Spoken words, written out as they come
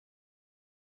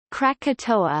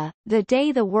Krakatoa, The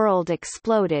Day the World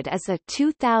Exploded is a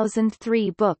 2003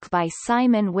 book by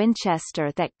Simon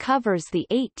Winchester that covers the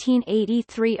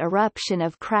 1883 eruption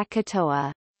of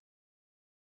Krakatoa.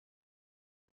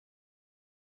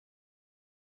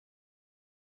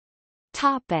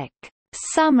 Topic.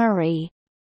 Summary.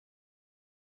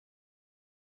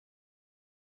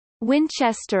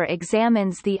 Winchester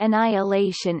examines the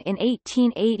annihilation in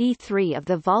 1883 of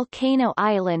the volcano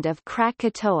island of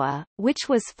Krakatoa, which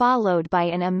was followed by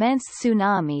an immense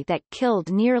tsunami that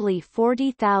killed nearly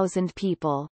 40,000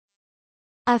 people.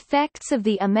 Effects of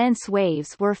the immense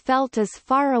waves were felt as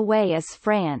far away as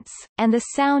France, and the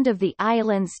sound of the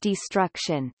island's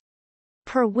destruction,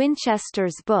 per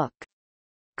Winchester's book,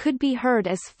 could be heard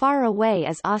as far away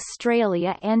as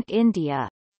Australia and India.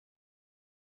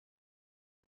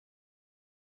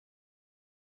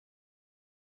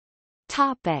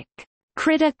 Topic.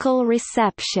 Critical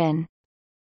reception.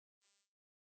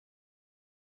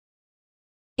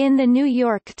 In the New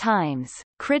York Times,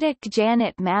 critic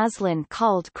Janet Maslin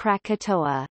called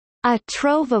Krakatoa a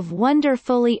trove of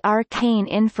wonderfully arcane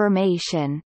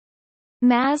information.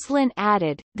 Maslin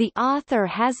added, the author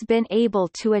has been able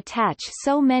to attach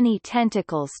so many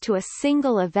tentacles to a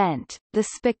single event, the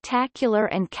spectacular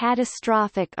and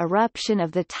catastrophic eruption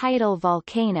of the tidal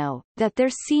volcano, that there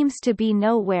seems to be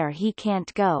nowhere he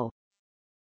can't go.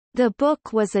 The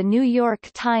book was a New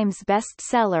York Times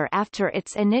bestseller after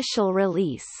its initial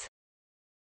release.